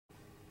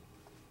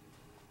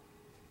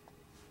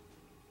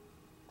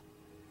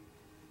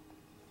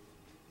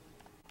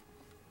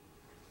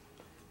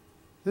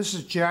This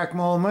is Jack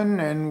Moelmann,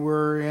 and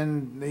we're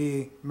in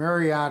the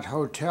Marriott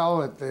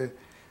Hotel at the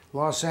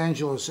Los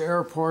Angeles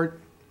airport.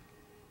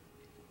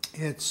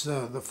 It's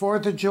the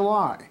 4th of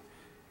July,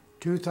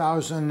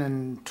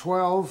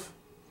 2012,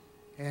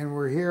 and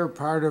we're here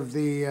part of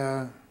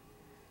the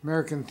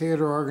American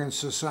Theater Organ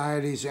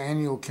Society's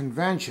annual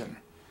convention.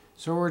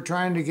 So we're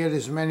trying to get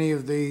as many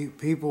of the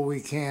people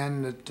we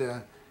can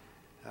that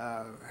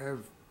have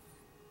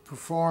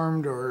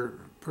performed or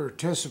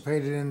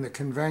participated in the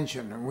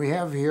convention. And we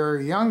have here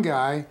a young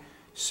guy,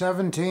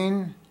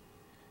 17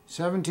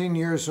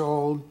 years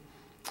old,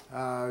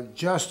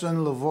 Justin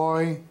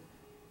LaVoie.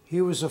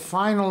 He was a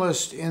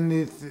finalist in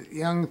the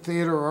Young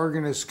Theater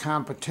Organist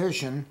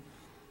competition,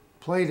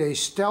 played a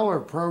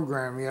stellar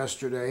program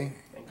yesterday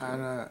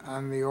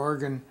on the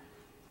organ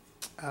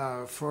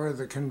for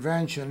the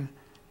convention.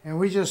 And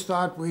we just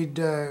thought we'd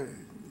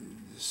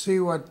see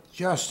what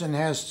Justin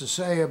has to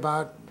say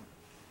about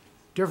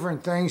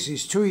different things.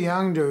 He's too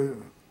young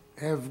to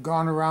have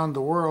gone around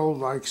the world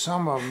like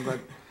some of them, but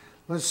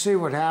let's see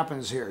what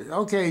happens here.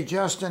 Okay,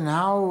 Justin,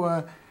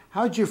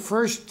 how'd you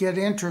first get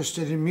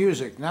interested in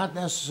music? Not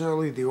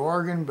necessarily the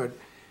organ, but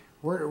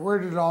where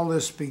did all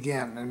this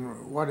begin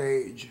and what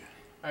age?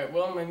 All right,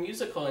 well, my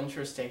musical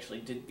interest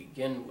actually did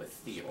begin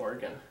with the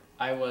organ.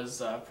 I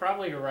was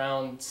probably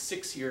around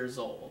 6 years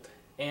old,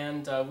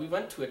 and we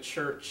went to a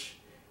church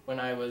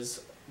when I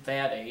was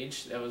that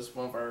age. That was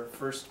one of our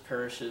first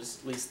parishes,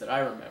 at least that I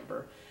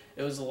remember.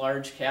 It was a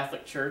large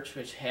Catholic church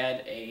which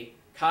had a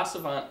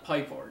Cassavant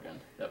pipe organ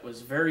that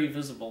was very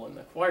visible in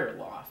the choir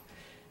loft.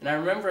 And I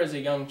remember as a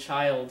young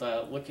child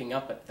looking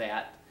up at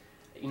that,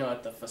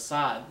 at the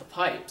facade, the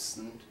pipes,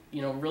 and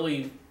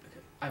really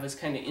I was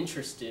kind of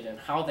interested in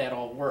how that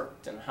all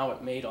worked and how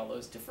it made all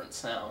those different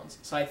sounds.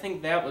 So I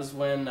think that was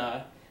when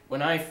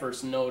I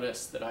first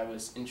noticed that I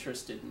was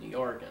interested in the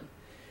organ.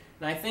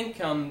 And I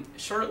think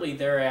shortly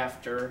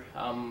thereafter,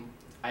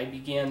 I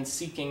began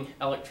seeking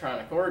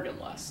electronic organ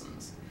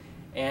lessons.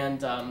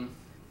 And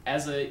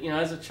as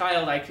a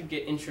child, I could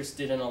get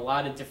interested in a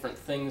lot of different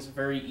things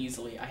very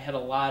easily. I had a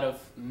lot of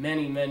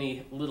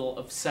many little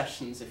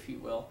obsessions, if you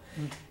will.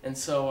 And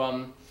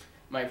so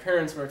my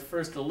parents were at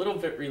first a little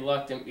bit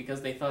reluctant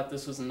because they thought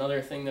this was another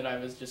thing that I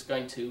was just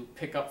going to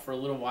pick up for a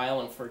little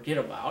while and forget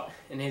about.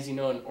 And as you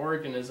know, an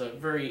organ is a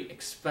very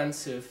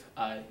expensive,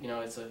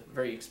 it's a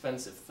very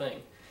expensive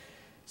thing.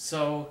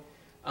 So,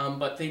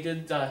 but they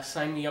did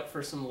sign me up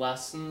for some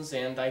lessons,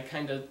 and I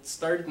kind of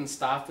started and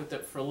stopped with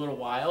it for a little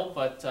while,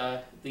 but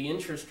the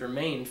interest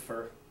remained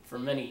for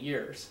many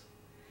years.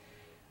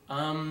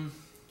 And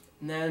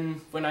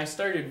then when I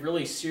started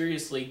really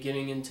seriously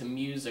getting into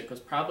music was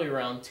probably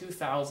around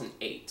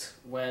 2008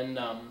 when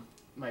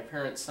my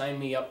parents signed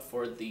me up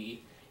for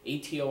the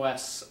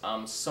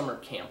ATOS summer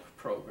camp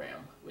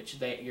program, which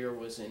that year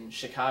was in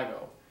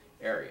Chicago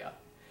area.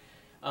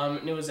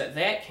 And it was at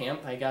that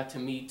camp I got to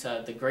meet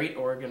the great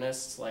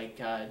organists like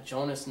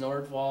Jonas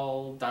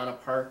Nordwall, Donna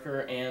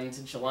Parker, and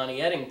Jelani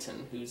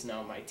Eddington, who's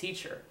now my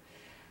teacher.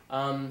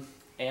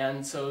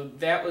 And so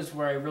that was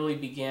where I really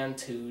began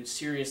to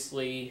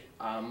seriously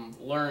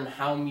learn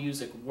how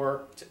music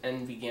worked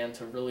and began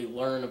to really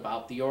learn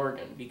about the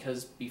organ,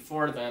 because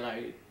before then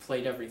I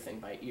played everything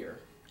by ear.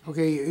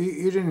 Okay,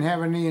 you didn't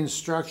have any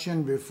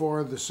instruction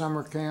before the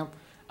summer camp?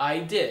 I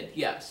did,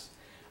 yes.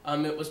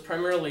 It was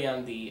primarily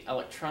on the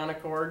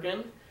electronic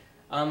organ.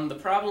 The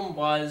problem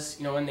was,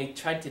 when they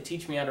tried to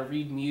teach me how to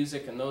read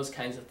music and those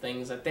kinds of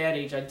things, at that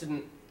age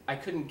I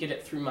couldn't get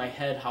it through my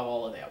head how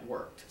all of that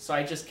worked. So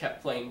I just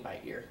kept playing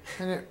by ear.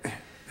 And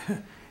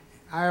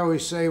I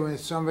always say when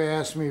somebody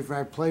asks me if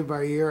I play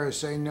by ear, I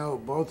say no,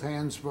 both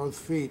hands, both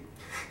feet.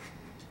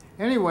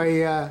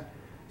 Anyway,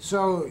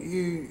 so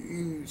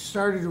you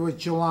started with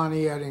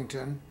Jelani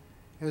Eddington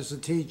as a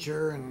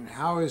teacher, and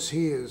how is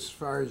he as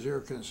far as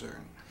you're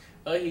concerned?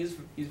 He's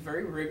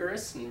very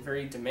rigorous and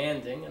very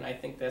demanding, and I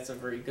think that's a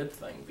very good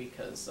thing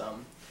because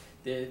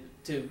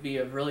to be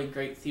a really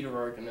great theater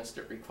organist,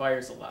 it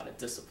requires a lot of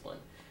discipline.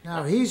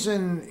 Now he's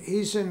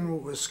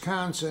in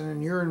Wisconsin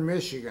and you're in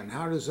Michigan.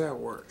 How does that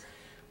work?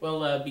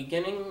 Well,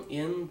 beginning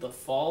in the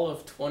fall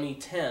of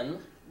 2010,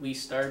 we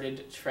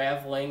started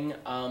traveling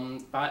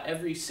about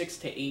every 6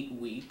 to 8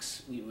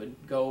 weeks. We would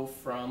go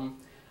from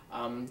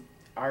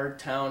our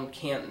town,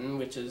 Canton,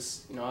 which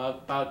is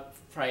about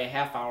probably a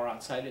half hour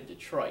outside of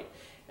Detroit,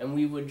 and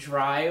we would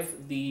drive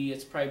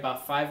it's probably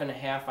about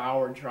 5.5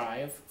 hour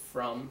drive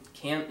from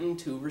Canton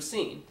to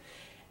Racine,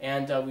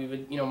 and we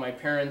would, my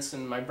parents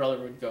and my brother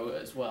would go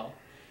as well,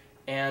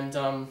 and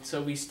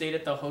so we stayed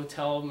at the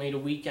hotel, made a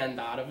weekend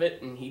out of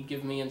it, and he'd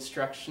give me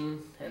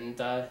instruction, and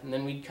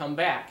then we'd come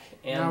back.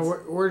 And now,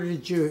 where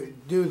did you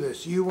do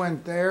this? You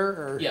went there,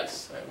 or?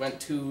 Yes, I went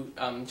to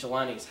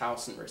Jelani's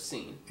house in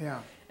Racine. Yeah.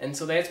 And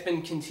so that's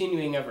been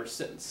continuing ever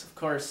since. Of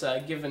course,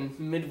 given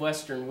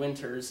Midwestern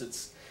winters,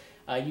 it's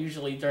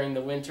usually during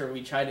the winter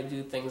we try to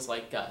do things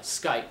like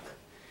Skype.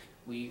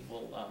 We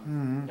will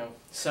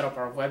set up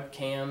our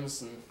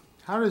webcams. And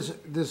how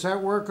does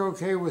that work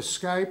okay with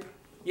Skype?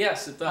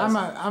 Yes, it does.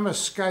 I'm a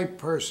Skype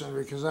person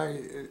because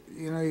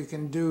you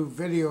can do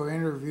video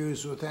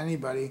interviews with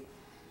anybody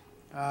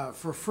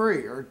for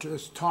free or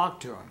just talk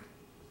to them.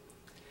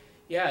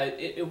 Yeah,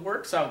 it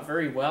works out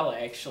very well,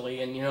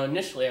 actually. And,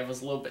 initially I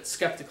was a little bit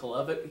skeptical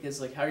of it because,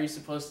 like, how are you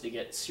supposed to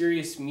get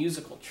serious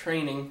musical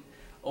training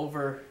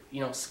over,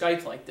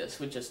 Skype like this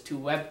with just 2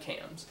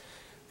 webcams?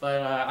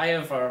 But I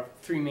have a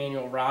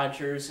 3-manual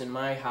Rogers in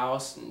my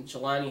house, and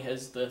Jelani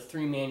has the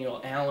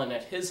 3-manual Allen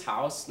at his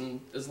house.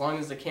 And as long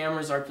as the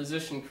cameras are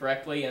positioned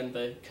correctly and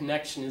the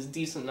connection is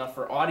decent enough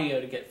for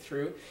audio to get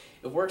through,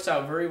 it works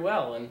out very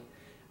well. And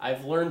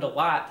I've learned a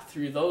lot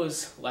through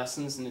those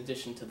lessons in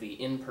addition to the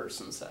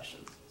in-person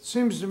sessions.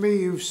 Seems to me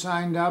you've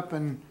signed up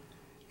and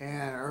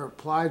or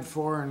applied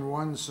for and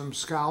won some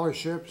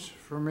scholarships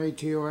from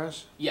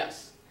ATOS.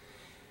 Yes.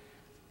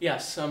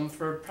 Yes,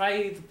 for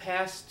probably the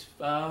past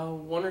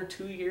 1 or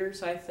 2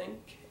 years, I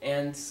think,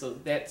 and so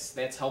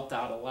that's helped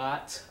out a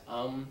lot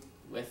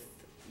with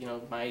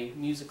my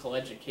musical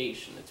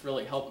education. It's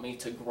really helped me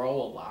to grow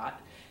a lot,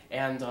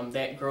 and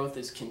that growth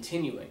is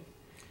continuing.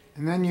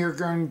 And then you're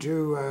going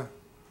to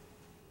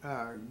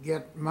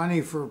get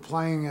money for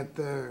playing at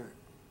the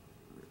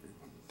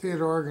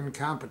theater organ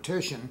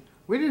competition.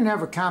 We didn't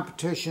have a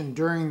competition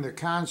during the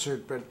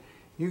concert, but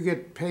you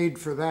get paid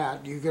for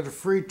that. You get a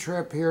free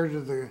trip here to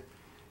the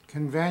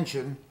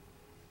convention,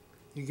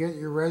 you get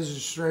your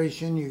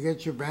registration, you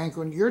get your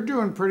banquet. You're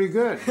doing pretty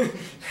good.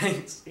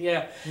 Thanks.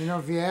 Yeah.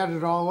 If you add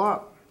it all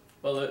up.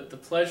 Well, the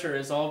pleasure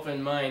has all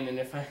been mine, and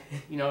if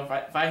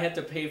I had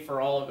to pay for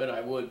all of it,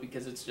 I would,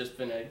 because it's just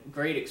been a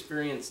great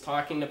experience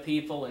talking to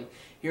people and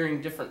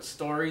hearing different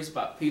stories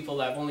about people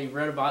that I've only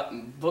read about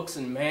in books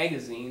and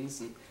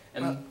magazines,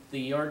 and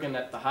the organ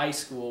at the high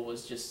school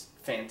was just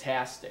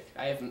fantastic.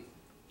 I haven't,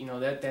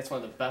 that's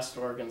one of the best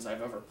organs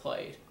I've ever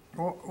played.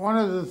 Well, one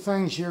of the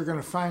things you're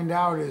going to find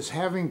out is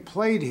having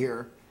played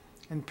here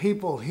and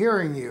people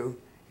hearing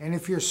you, and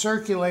if you're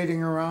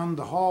circulating around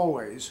the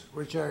hallways,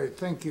 which I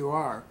think you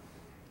are,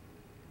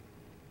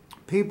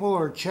 people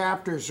or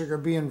chapters are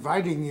going to be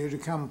inviting you to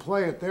come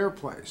play at their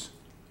place.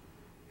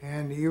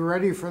 And are you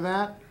ready for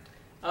that?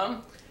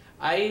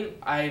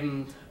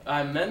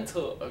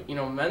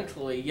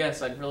 Mentally,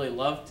 yes, I'd really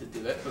love to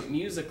do it, but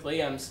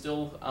musically,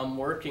 I'm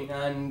working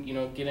on,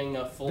 getting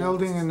a full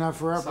building enough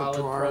solid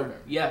repertoire. program.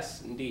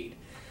 Yes, indeed.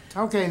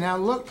 Okay,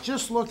 now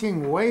just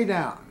looking way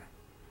down.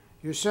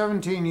 You're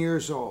 17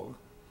 years old,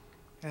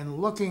 and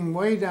looking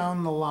way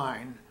down the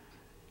line,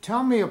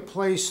 tell me a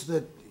place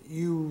that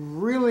you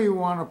really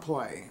want to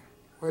play,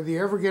 whether you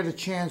ever get a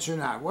chance or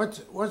not.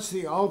 What's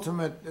the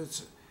ultimate?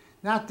 It's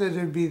not that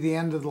it'd be the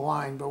end of the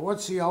line, but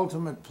what's the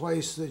ultimate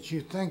place that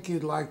you think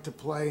you'd like to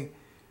play,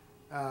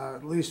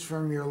 at least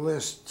from your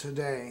list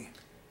today?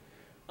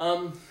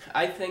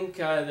 I think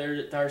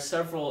there are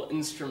several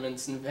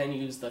instruments and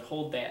venues that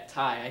hold that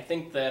tie. I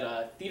think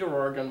that theater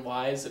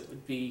organ-wise, it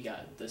would be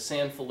the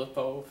San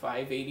Filippo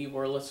 580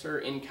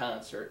 Wurlitzer in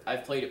concert.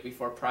 I've played it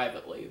before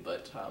privately,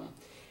 but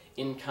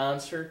in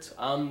concert.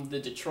 The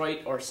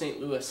Detroit or St.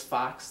 Louis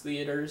Fox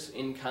Theaters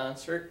in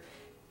concert.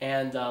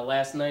 And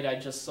last night I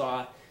just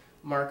saw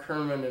Mark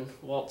Herman and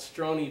Walt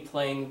Stroni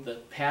playing the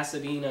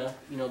Pasadena,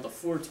 the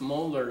Fort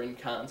Moeller in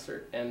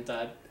concert. And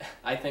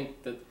I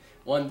think that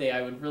one day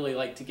I would really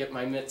like to get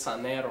my mitts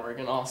on that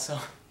organ also.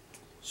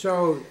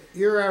 So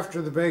you're after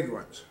the big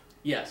ones?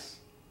 Yes.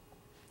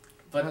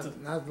 But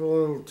not the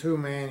little 2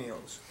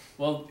 manuals.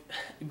 Well,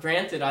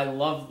 granted, I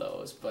love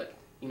those, but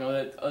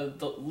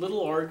the little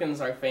organs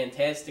are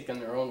fantastic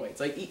in their own way. It's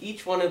like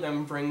each one of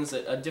them brings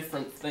a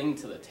different thing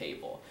to the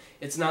table.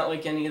 It's not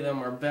like any of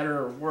them are better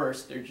or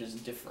worse, they're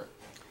just different.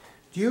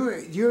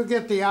 Do you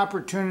get the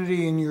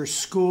opportunity in your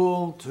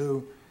school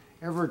to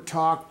ever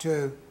talk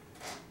to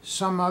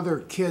some other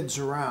kids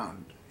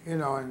around,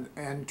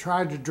 and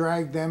try to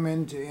drag them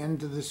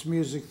into this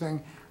music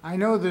thing? I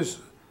know this,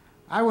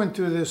 I went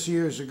through this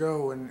years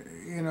ago, and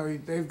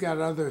they've got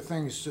other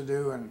things to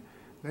do and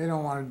they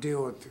don't want to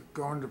deal with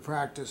going to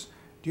practice.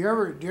 Do you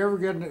ever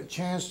get a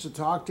chance to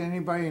talk to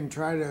anybody and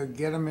try to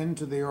get them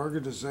into the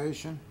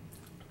organization?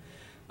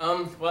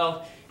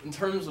 Well, in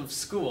terms of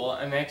school,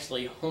 I'm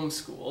actually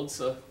homeschooled,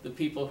 so the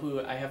people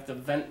who I have to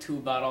vent to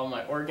about all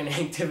my organ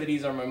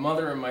activities are my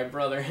mother and my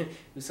brother,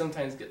 who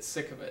sometimes get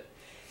sick of it.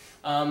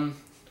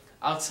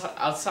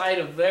 Outside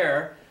of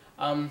there,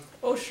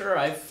 oh sure,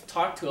 I've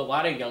talked to a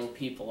lot of young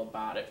people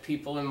about it.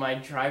 People in my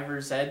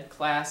driver's ed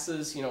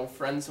classes,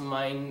 friends of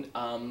mine,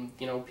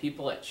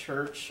 people at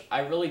church.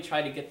 I really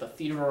try to get the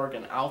theater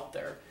organ out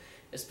there,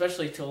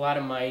 especially to a lot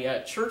of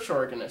my church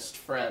organist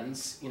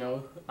friends,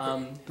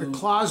 the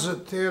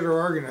closet theater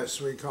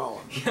organists, we call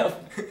them.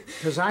 Yep.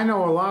 Because I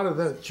know a lot of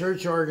the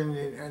church organ,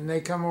 and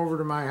they come over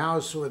to my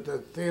house with the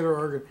theater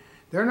organ.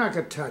 They're not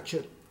going to touch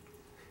it.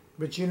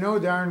 But you know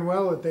darn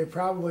well that they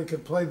probably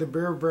could play the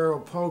beer barrel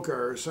polka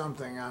or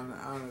something on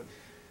it.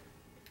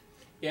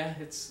 Yeah,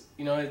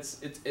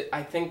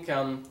 I think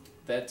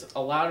that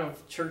a lot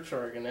of church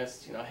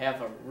organists,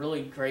 have a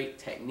really great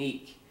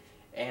technique,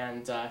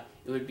 And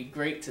it would be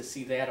great to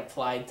see that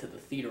applied to the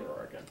theater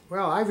organ.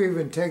 Well, I've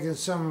even taken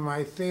some of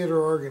my theater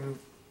organ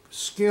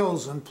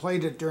skills and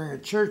played it during a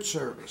church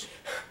service.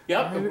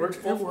 Yep, it works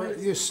both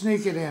ways. You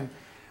sneak it in.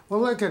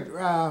 Well, look at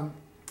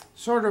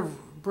sort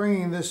of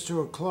bringing this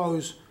to a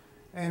close,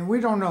 and we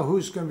don't know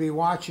who's going to be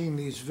watching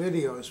these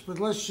videos, but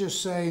let's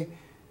just say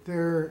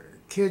they're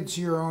kids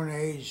your own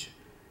age.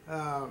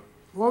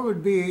 What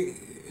would be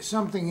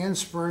something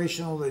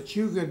inspirational that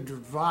you could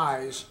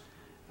advise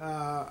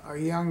a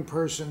young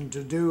person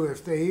to do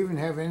if they even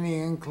have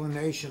any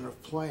inclination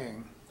of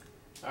playing?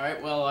 All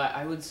right, well,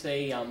 I would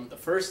say the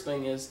first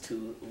thing is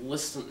to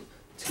listen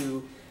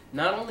to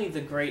not only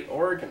the great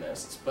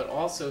organists, but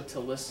also to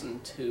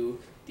listen to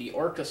the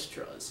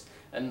orchestras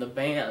and the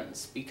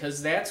bands,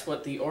 because that's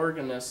what the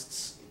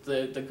organists,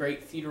 the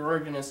great theater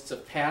organists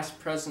of past,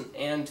 present,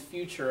 and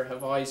future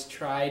have always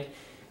tried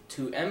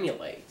to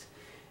emulate.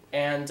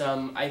 And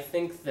I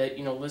think that,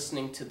 you know,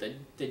 listening to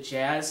the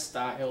jazz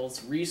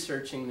styles,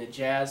 researching the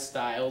jazz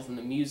styles and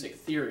the music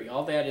theory,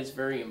 all that is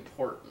very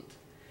important.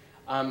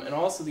 And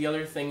also the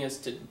other thing is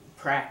to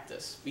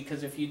practice,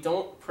 because if you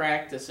don't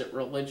practice it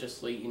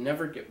religiously, you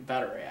never get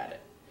better at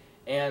it.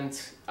 And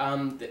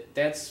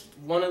that's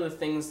one of the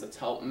things that's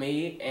helped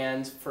me,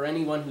 and for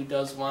anyone who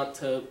does want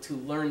to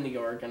learn the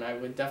organ, I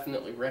would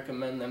definitely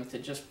recommend them to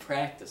just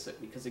practice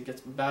it, because it gets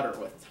better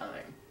with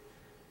time.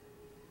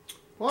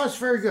 Well, that's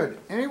very good.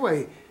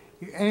 Anyway,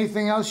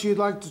 anything else you'd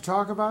like to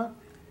talk about?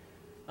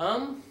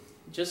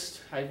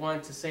 Just I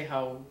wanted to say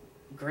how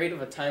great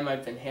of a time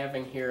I've been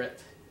having here at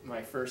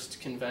my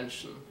first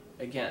convention.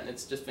 Again,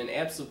 it's just been an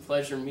absolute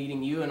pleasure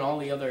meeting you and all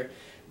the other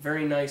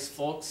very nice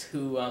folks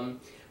who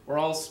were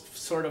all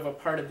sort of a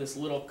part of this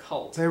little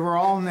cult. They were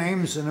all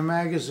names in a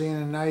magazine,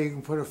 and now you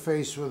can put a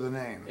face with a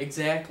name.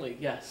 Exactly,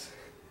 yes.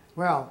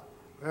 Well,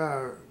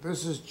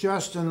 this is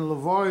Justin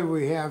LaVoie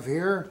we have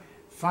here,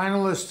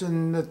 finalist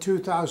in the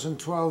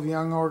 2012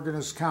 Young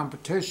Organist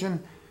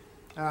Competition.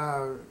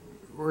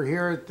 We're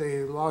here at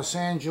the Los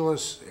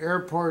Angeles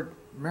Airport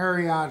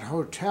Marriott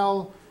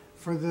Hotel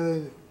for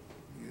the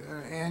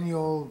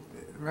annual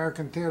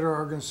American Theater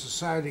Organ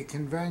Society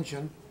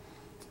Convention.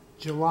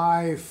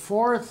 July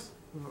 4th,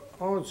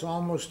 oh, it's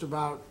almost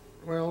about,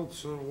 well,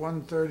 it's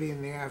 1:30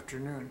 in the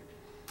afternoon.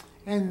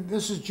 And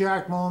this is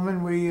Jack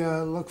Moelmann. We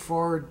look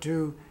forward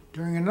to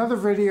doing another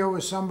video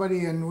with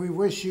somebody, and we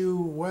wish you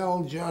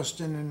well,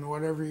 Justin, in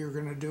whatever you're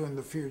going to do in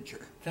the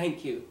future.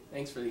 Thank you.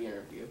 Thanks for the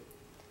interview.